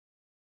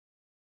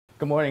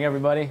Good morning,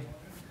 everybody.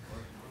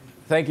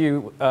 Thank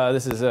you.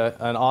 This is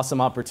an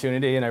awesome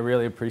opportunity, and I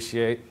really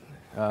appreciate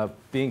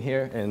being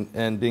here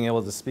and being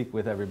able to speak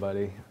with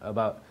everybody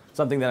about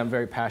something that I'm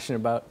very passionate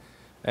about,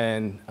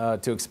 and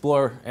to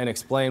explore and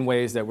explain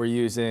ways that we're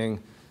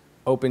using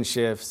Red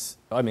Hat's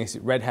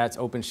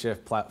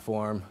OpenShift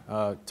platform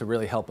to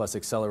really help us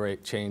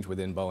accelerate change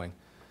within Boeing.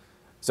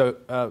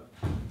 So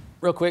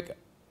real quick,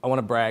 I want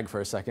to brag for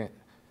a second.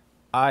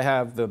 I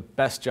have the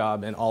best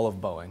job in all of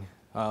Boeing,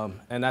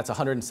 and that's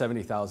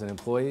 170,000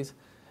 employees.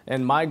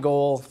 And my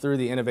goal through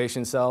the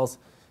innovation cells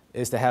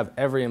is to have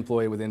every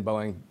employee within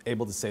Boeing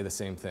able to say the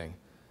same thing.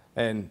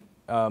 And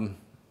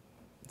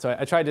so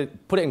I tried to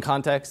put it in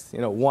context,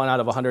 1 out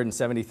of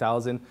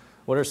 170,000.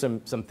 What are some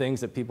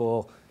things that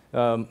people,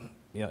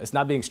 it's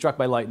not being struck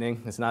by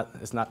lightning. It's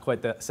not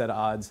quite that set of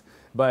odds.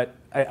 But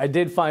I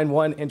did find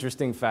one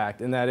interesting fact,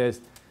 and that is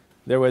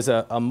there was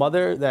a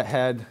mother that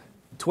had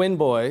twin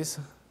boys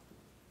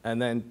and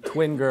then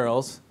twin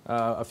girls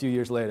a few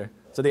years later.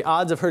 So the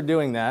odds of her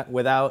doing that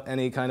without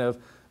any kind of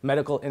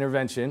medical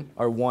intervention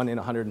are 1 in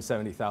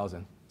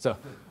 170,000. So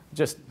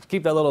just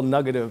keep that little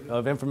nugget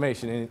of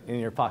information in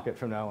your pocket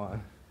from now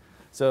on.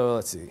 So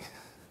let's see.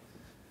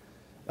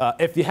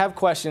 If you have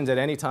questions at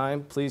any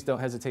time, please don't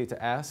hesitate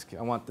to ask.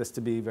 I want this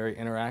to be very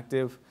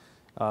interactive.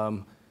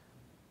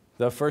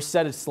 The first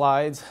set of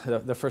slides,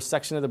 the first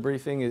section of the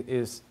briefing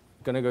is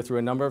going to go through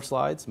a number of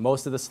slides.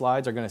 Most of the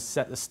slides are going to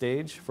set the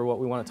stage for what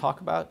we want to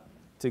talk about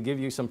to give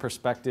you some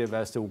perspective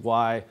as to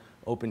why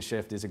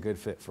OpenShift is a good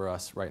fit for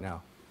us right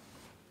now.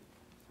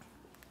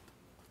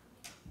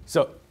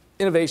 So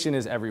innovation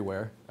is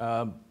everywhere.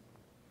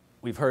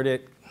 We've heard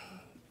it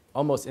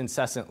almost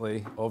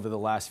incessantly over the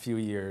last few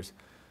years.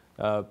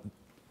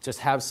 Just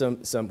have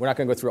some, we're not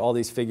going to go through all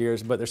these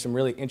figures, but there's some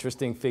really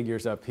interesting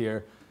figures up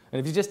here. And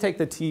if you just take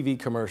the TV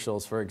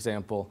commercials, for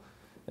example,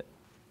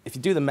 if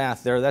you do the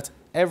math there, that's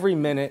every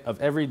minute of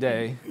every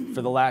day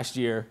for the last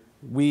year,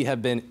 we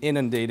have been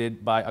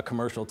inundated by a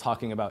commercial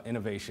talking about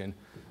innovation,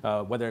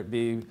 whether it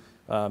be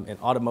in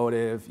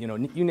automotive, you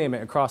name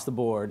it, across the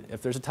board.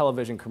 If there's a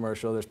television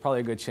commercial, there's probably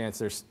a good chance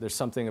there's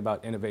something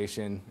about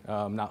innovation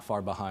not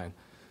far behind.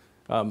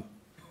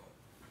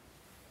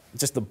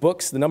 Just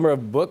the number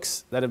of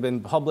books that have been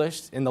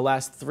published in the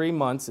last 3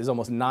 months is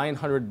almost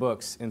 900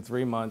 books in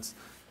 3 months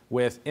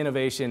with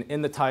innovation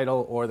in the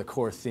title or the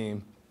core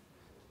theme.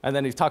 And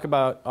then if you talk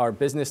about our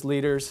business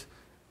leaders,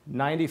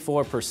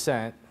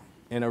 94%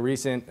 in a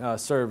recent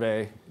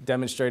survey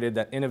demonstrated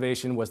that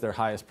innovation was their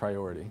highest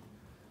priority.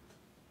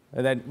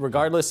 And then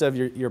regardless of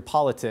your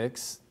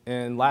politics,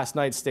 in last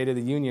night's State of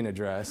the Union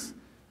address,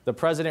 the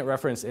president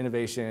referenced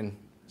innovation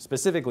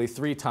specifically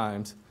 3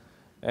 times.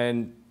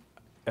 And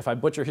if I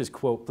butcher his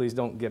quote, please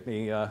don't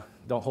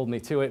hold me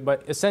to it.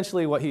 But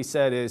essentially what he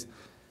said is,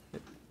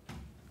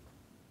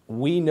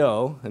 we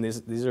know, and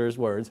these are his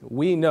words,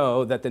 we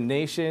know that the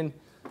nation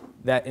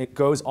that it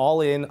goes all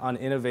in on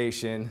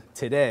innovation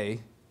today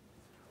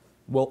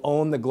will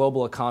own the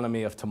global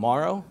economy of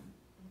tomorrow,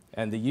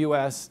 and the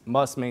US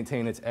must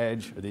maintain its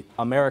edge, or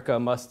America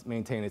must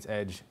maintain its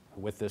edge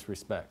with this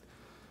respect.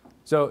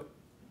 So,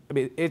 I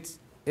mean, it's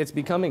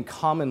becoming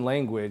common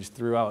language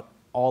throughout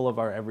all of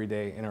our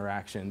everyday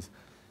interactions.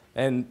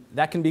 And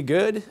that can be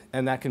good,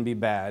 and that can be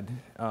bad.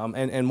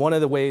 And one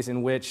of the ways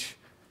in which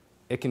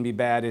it can be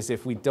bad is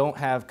if we don't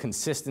have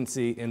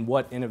consistency in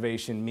what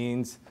innovation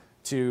means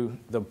to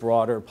the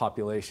broader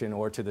population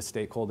or to the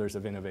stakeholders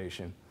of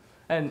innovation.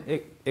 And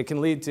it can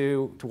lead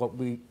to what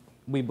we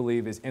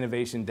believe is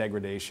innovation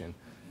degradation.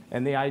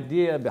 And the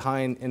idea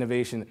behind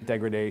innovation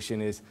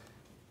degradation is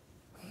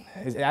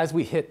as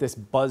we hit this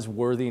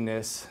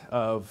buzzworthiness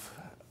of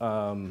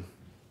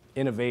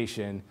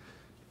innovation,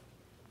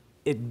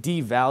 it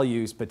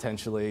devalues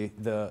potentially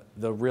the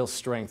real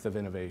strength of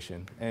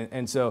innovation.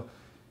 And so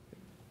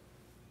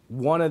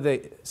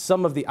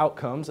some of the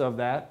outcomes of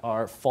that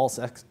are false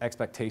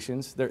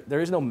expectations. There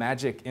is no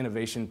magic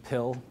innovation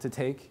pill to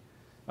take.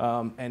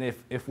 And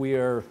if we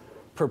are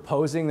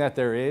proposing that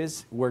there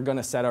is, we're going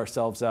to set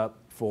ourselves up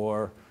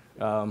for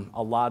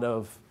a lot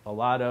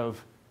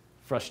of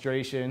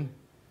frustration,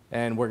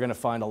 and we're going to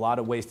find a lot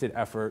of wasted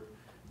effort.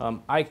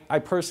 I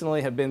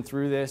personally have been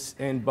through this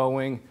in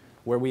Boeing,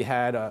 where we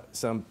had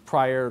some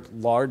prior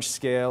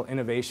large-scale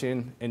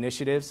innovation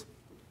initiatives,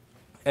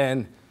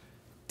 and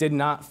did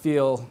not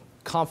feel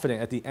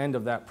confident at the end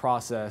of that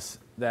process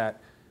that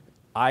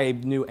I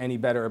knew any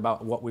better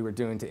about what we were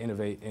doing to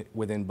innovate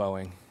within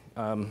Boeing.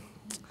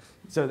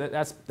 So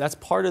that's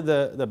part of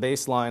the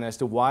baseline as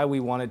to why we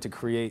wanted to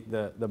create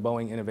the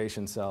Boeing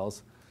Innovation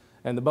Cells.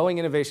 And the Boeing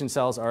Innovation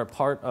Cells are a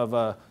part of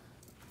a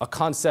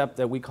concept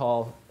that we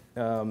call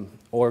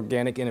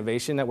organic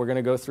innovation that we're going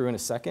to go through in a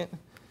second.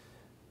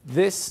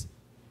 This,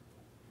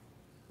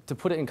 to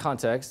put it in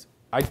context,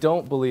 I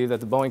don't believe that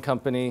the Boeing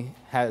company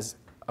has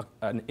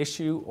an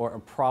issue or a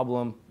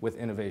problem with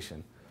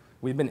innovation.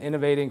 We've been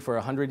innovating for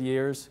 100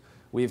 years.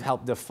 We've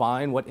helped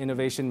define what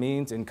innovation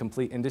means in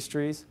complete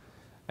industries.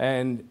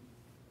 And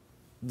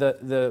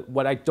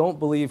what I don't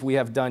believe we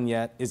have done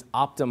yet is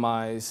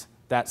optimize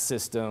that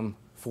system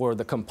for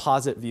the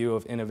composite view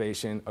of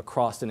innovation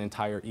across an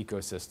entire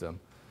ecosystem.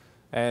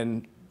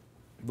 And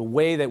the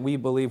way that we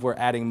believe we're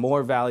adding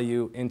more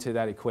value into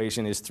that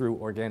equation is through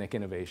organic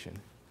innovation.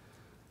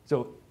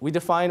 So we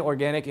define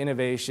organic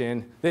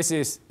innovation. This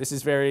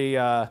is very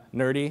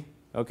nerdy,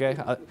 okay?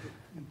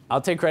 I'll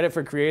take credit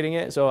for creating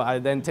it, so I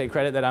then take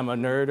credit that I'm a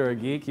nerd or a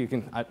geek. You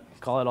can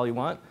call it all you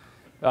want.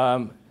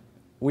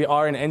 We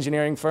are an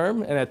engineering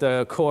firm, and at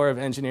the core of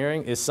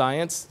engineering is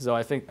science, so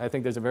I think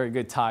there's a very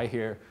good tie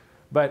here.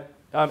 But,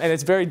 and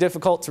it's very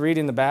difficult to read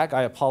in the back.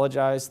 I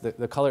apologize.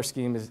 The color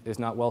scheme is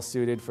not well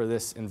suited for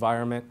this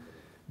environment.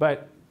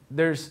 But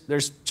there's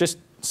just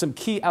some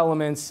key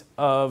elements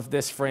of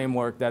this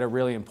framework that are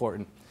really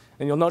important.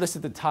 And you'll notice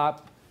at the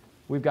top,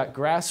 we've got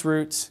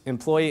grassroots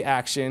employee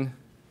action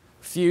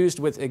fused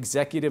with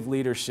executive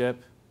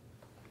leadership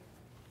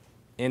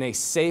in a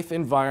safe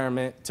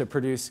environment to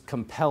produce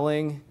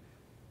compelling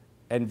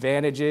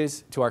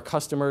advantages to our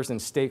customers and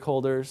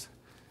stakeholders.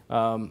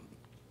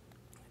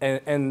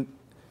 And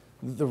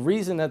the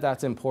reason that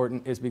that's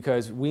important is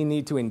because we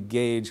need to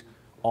engage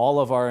all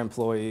of our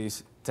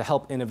employees to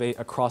help innovate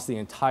across the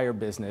entire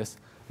business,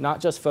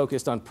 not just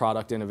focused on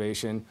product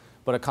innovation,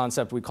 but a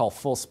concept we call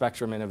full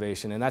spectrum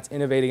innovation. And that's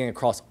innovating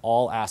across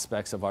all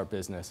aspects of our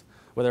business,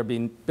 whether it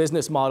be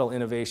business model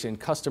innovation,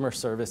 customer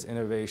service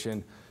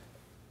innovation.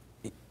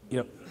 You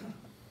know,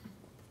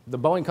 the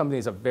Boeing company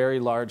is a very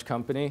large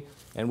company,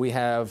 and we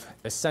have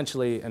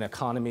essentially an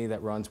economy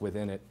that runs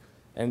within it.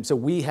 And so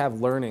we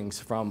have learnings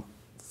from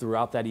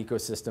throughout that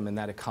ecosystem and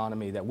that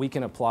economy that we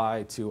can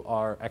apply to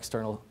our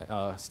external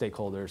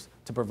stakeholders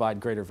to provide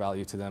greater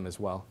value to them as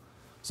well.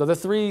 So the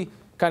three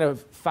kind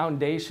of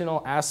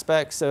foundational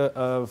aspects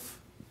of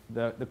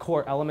the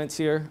core elements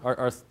here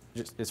are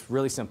just, it's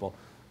really simple.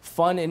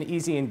 Fun and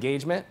easy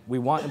engagement. We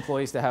want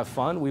employees to have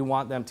fun. We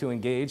want them to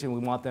engage, and we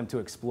want them to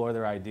explore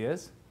their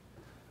ideas.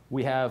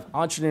 We have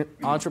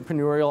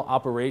entrepreneurial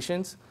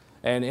operations.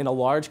 And in a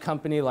large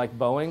company like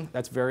Boeing,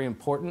 that's very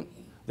important.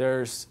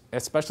 There's,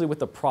 especially with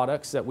the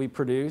products that we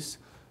produce,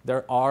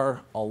 there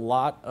are a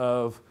lot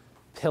of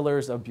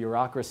pillars of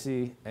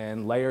bureaucracy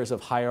and layers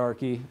of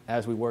hierarchy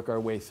as we work our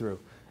way through.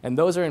 And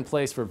those are in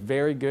place for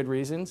very good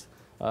reasons.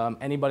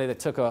 Anybody that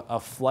took a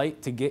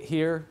flight to get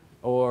here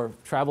or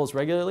travels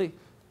regularly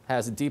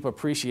has a deep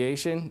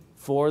appreciation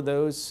for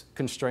those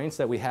constraints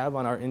that we have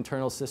on our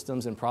internal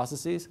systems and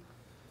processes.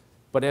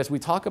 But as we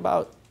talk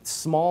about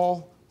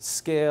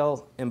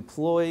small-scale,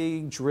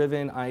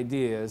 employee-driven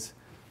ideas,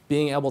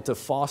 being able to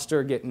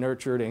foster, get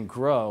nurtured, and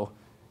grow,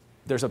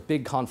 there's a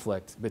big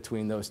conflict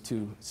between those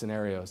two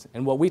scenarios.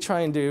 And what we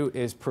try and do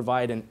is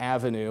provide an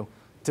avenue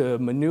to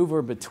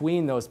maneuver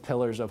between those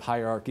pillars of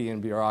hierarchy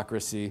and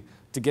bureaucracy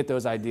to get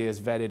those ideas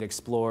vetted,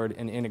 explored,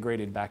 and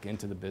integrated back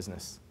into the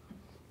business.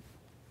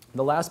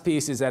 The last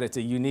piece is that it's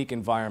a unique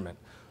environment.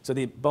 So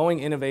the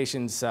Boeing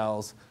Innovation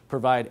Cells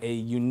provide a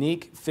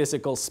unique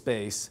physical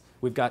space.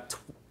 We've got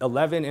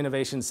 11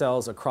 innovation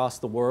cells across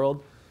the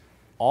world.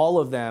 All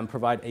of them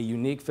provide a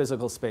unique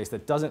physical space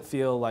that doesn't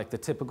feel like the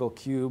typical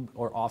cube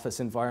or office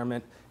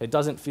environment. It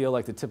doesn't feel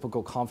like the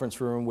typical conference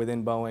room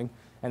within Boeing.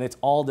 And it's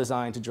all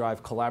designed to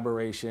drive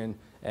collaboration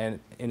and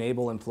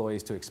enable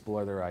employees to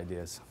explore their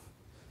ideas.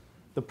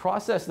 The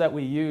process that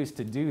we use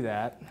to do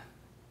that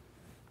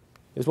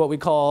is what we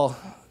call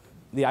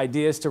the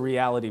ideas to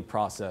reality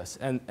process.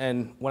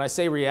 And when I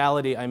say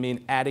reality, I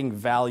mean adding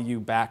value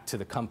back to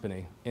the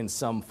company in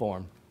some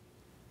form.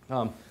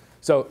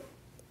 So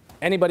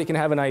anybody can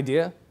have an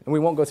idea, and we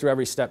won't go through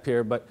every step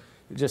here, but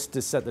just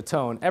to set the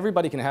tone,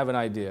 everybody can have an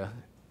idea,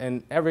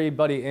 and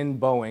everybody in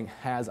Boeing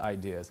has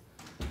ideas.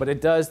 But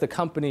it does the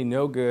company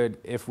no good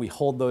if we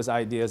hold those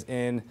ideas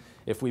in,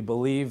 if we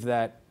believe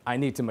that I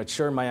need to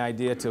mature my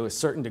idea to a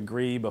certain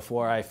degree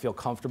before I feel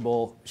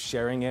comfortable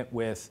sharing it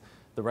with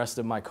the rest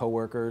of my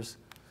coworkers.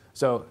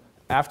 So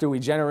after we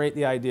generate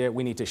the idea,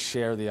 we need to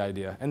share the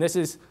idea. And this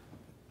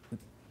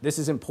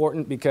is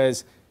important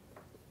because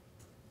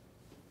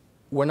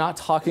we're not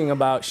talking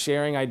about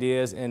sharing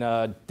ideas in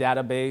a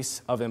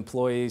database of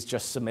employees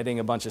just submitting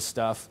a bunch of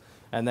stuff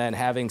and then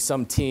having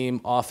some team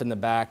off in the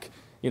back,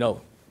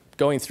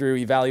 going through,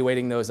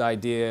 evaluating those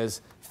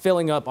ideas,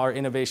 filling up our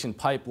innovation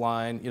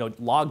pipeline,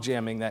 log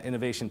jamming that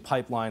innovation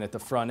pipeline at the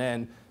front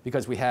end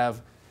because we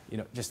have,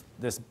 just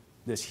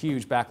this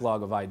huge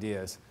backlog of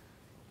ideas.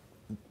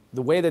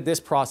 The way that this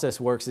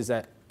process works is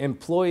that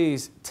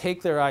employees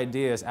take their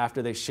ideas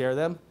after they share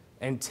them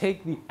and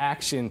take the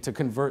action to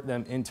convert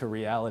them into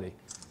reality.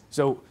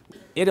 So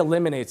it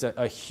eliminates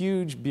a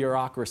huge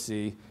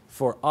bureaucracy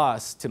for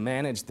us to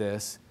manage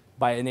this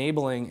by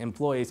enabling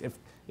employees.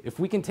 If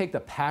we can take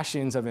the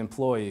passions of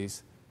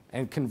employees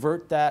and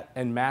convert that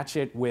and match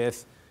it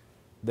with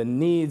the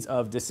needs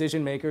of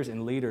decision makers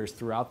and leaders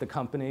throughout the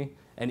company,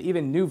 and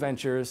even new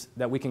ventures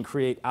that we can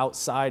create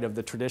outside of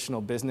the traditional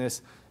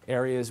business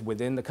areas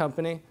within the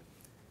company,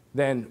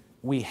 then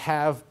we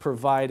have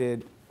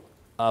provided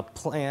a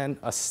plan,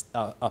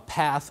 a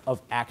path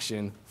of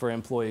action for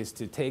employees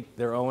to take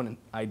their own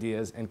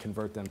ideas and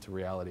convert them to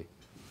reality.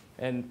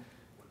 And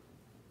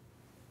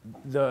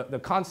the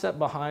concept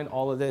behind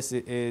all of this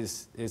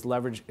is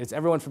leverage. Is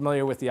everyone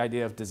familiar with the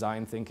idea of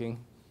design thinking?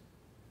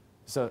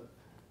 So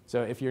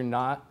if you're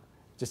not,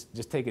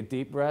 just take a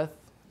deep breath.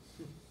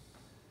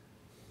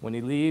 When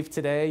you leave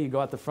today, you go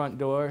out the front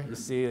door, you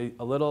see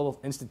a little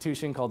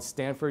institution called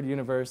Stanford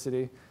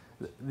University.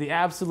 The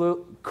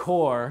absolute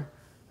core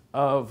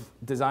of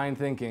design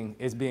thinking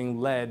is being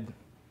led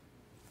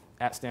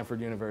at Stanford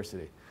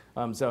University.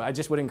 So I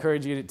just would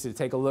encourage you to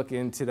take a look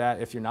into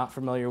that if you're not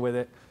familiar with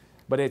it.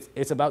 But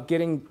it's about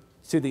getting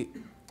to the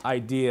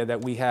idea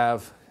that we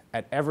have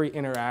at every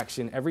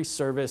interaction, every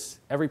service,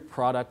 every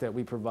product that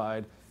we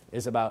provide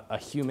is about a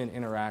human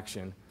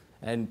interaction.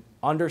 And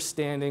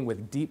understanding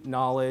with deep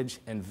knowledge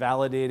and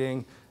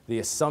validating the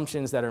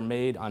assumptions that are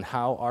made on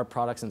how our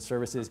products and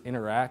services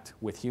interact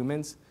with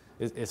humans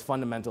is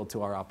fundamental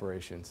to our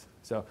operations.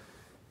 So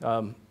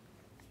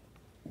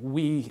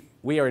we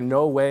are in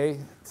no way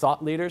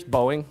thought leaders.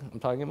 Boeing,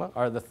 I'm talking about,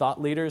 are the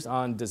thought leaders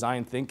on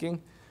design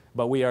thinking.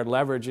 But we are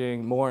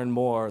leveraging more and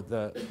more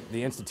the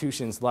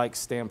institutions like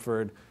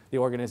Stanford, the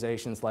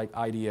organizations like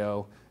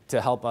IDEO, to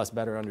help us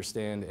better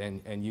understand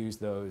and use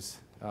those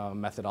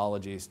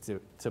methodologies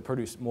to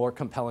produce more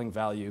compelling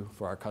value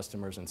for our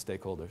customers and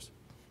stakeholders.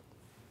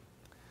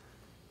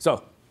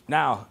 So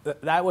now,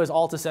 that was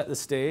all to set the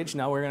stage.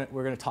 Now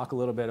we're gonna talk a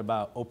little bit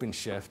about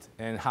OpenShift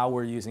and how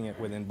we're using it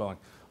within Boeing.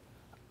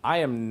 I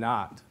am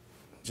not,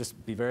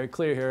 just be very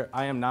clear here,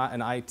 I am not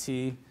an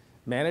IT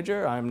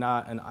manager. I'm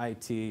not an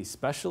IT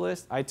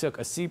specialist. I took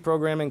a C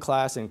programming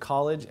class in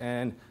college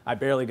and I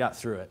barely got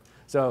through it.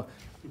 So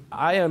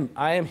I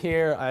am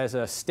here as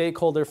a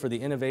stakeholder for the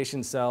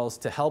innovation cells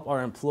to help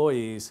our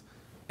employees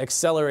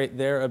accelerate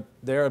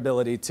their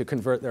ability to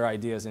convert their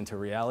ideas into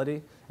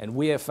reality. And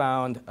we have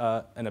found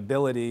an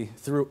ability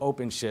through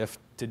OpenShift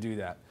to do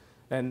that.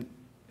 And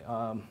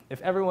if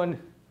everyone,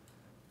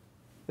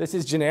 this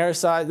is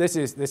genericized,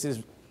 this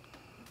is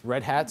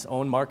Red Hat's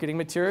own marketing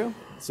material,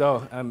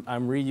 so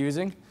I'm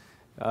reusing.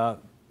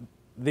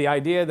 The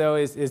idea, though,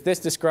 is this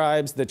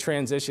describes the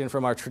transition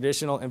from our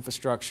traditional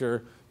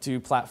infrastructure to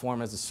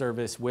platform as a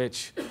service,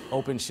 which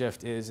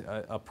OpenShift is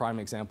a prime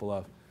example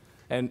of.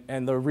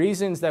 And the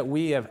reasons that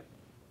we have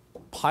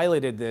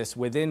piloted this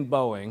within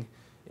Boeing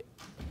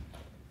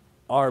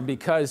are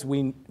because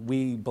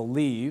we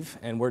believe,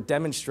 and we're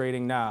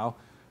demonstrating now,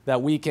 that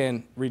we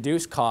can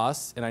reduce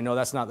costs, and I know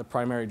that's not the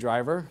primary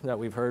driver that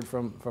we've heard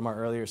from our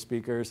earlier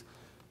speakers,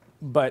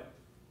 but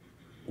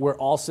we're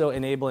also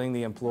enabling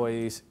the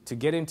employees to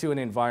get into an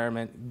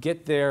environment,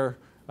 get their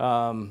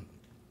website,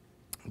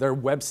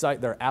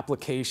 their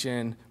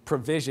application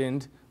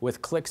provisioned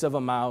with clicks of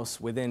a mouse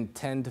within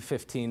 10 to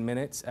 15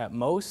 minutes at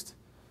most,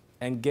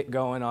 and get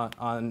going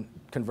on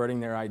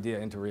converting their idea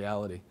into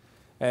reality.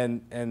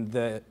 And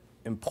the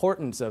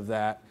importance of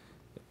that,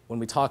 when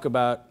we talk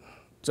about,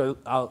 so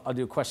I'll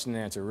do a question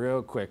and answer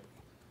real quick.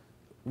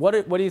 What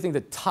do you think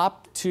the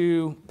top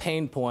 2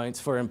 pain points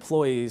for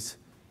employees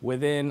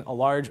within a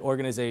large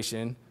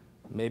organization,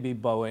 maybe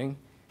Boeing,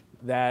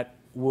 that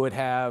would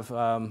have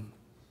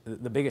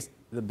the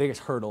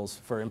biggest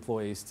hurdles for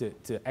employees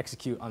to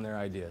execute on their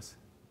ideas?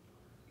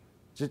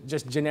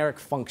 Just generic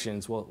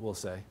functions, we'll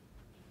say.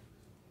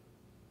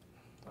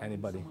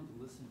 Anybody? Someone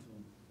to listen to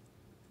them.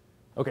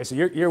 Okay, so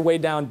you're way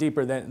down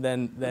deeper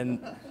than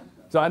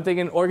so I'm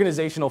thinking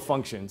organizational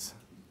functions.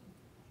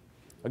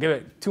 I'll give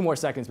it 2 more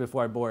seconds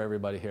before I bore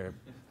everybody here.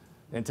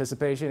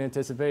 Anticipation.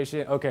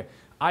 Okay,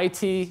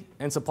 IT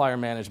and supplier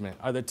management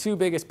are the 2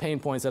 biggest pain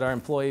points that our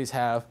employees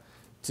have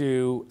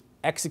to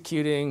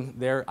executing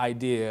their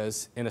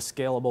ideas in a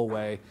scalable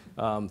way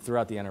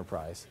throughout the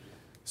enterprise.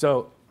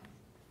 So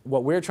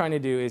what we're trying to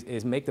do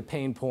is make the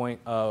pain point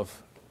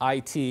of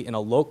IT in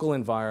a local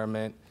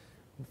environment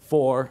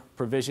for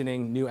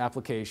provisioning new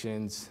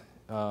applications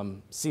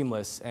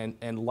seamless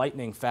and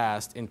lightning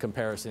fast in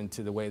comparison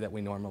to the way that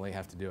we normally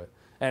have to do it.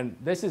 And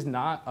this is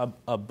not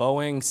a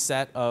Boeing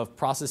set of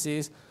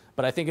processes,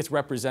 but I think it's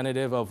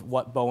representative of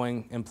what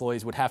Boeing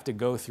employees would have to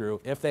go through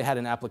if they had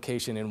an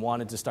application and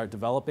wanted to start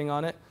developing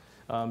on it.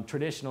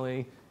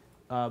 Traditionally,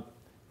 and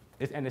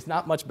it's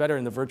not much better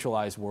in the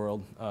virtualized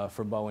world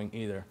for Boeing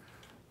either.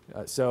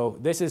 So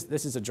this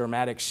is a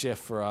dramatic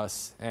shift for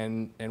us,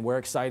 and we're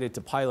excited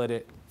to pilot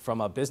it from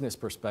a business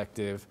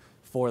perspective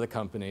for the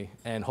company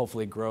and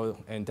hopefully grow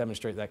and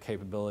demonstrate that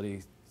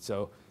capability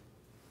so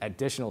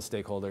additional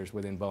stakeholders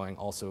within Boeing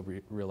also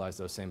realize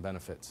those same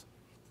benefits.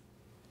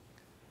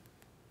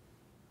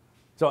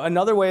 So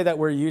another way that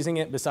we're using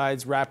it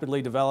besides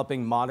rapidly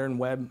developing modern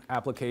web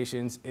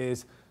applications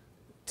is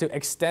to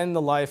extend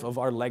the life of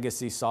our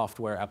legacy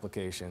software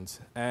applications.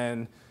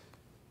 And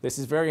this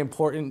is very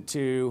important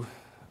to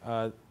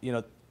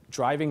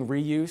driving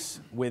reuse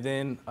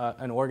within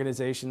an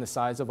organization the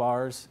size of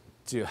ours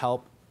to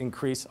help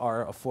increase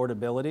our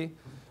affordability.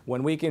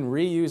 When we can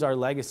reuse our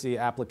legacy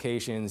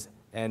applications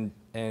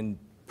and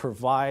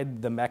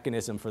provide the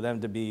mechanism for them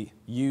to be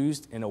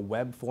used in a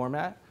web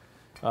format,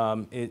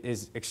 it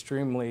is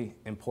extremely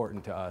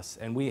important to us.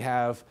 And we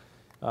have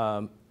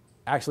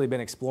actually been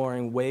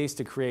exploring ways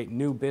to create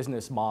new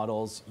business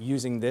models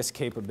using this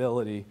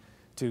capability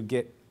to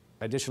get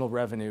additional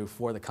revenue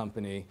for the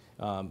company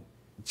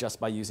just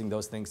by using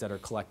those things that are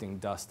collecting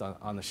dust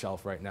on the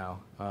shelf right now.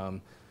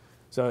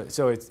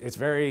 So it's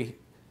very,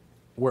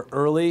 we're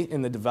early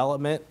in the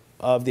development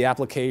of the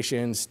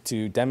applications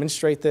to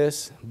demonstrate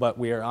this, but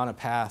we are on a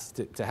path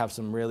to have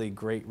some really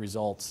great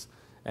results.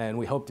 And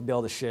we hope to be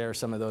able to share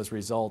some of those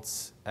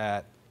results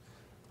at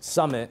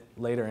Summit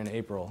later in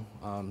April.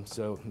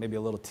 So maybe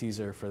a little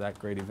teaser for that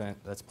great event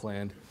that's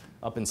planned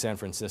up in San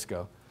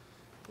Francisco.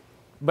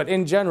 But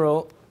in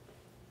general,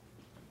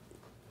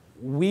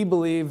 we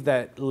believe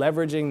that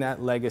leveraging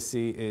that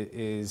legacy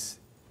is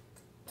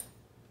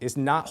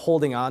not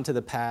holding on to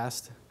the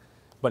past,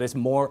 but it's a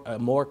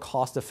more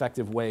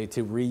cost-effective way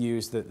to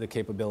reuse the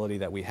capability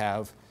that we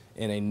have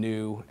in a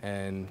new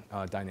and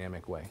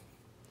dynamic way.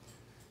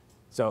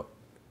 So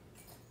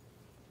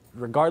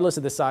regardless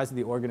of the size of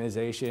the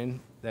organization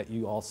that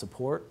you all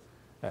support,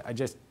 I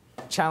just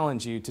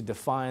challenge you to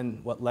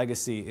define what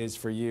legacy is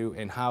for you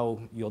and how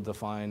you'll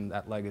define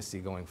that legacy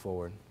going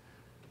forward.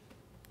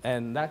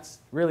 And that's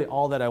really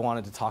all that I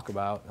wanted to talk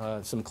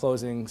about. Some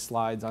closing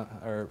slides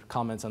or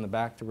comments on the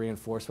back to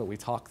reinforce what we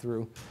talked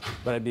through,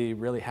 but I'd be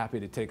really happy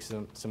to take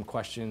some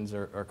questions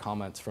or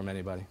comments from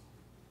anybody.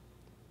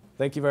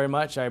 Thank you very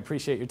much. I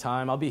appreciate your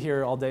time. I'll be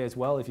here all day as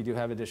well if you do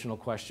have additional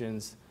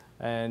questions.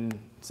 And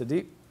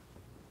Sadiq?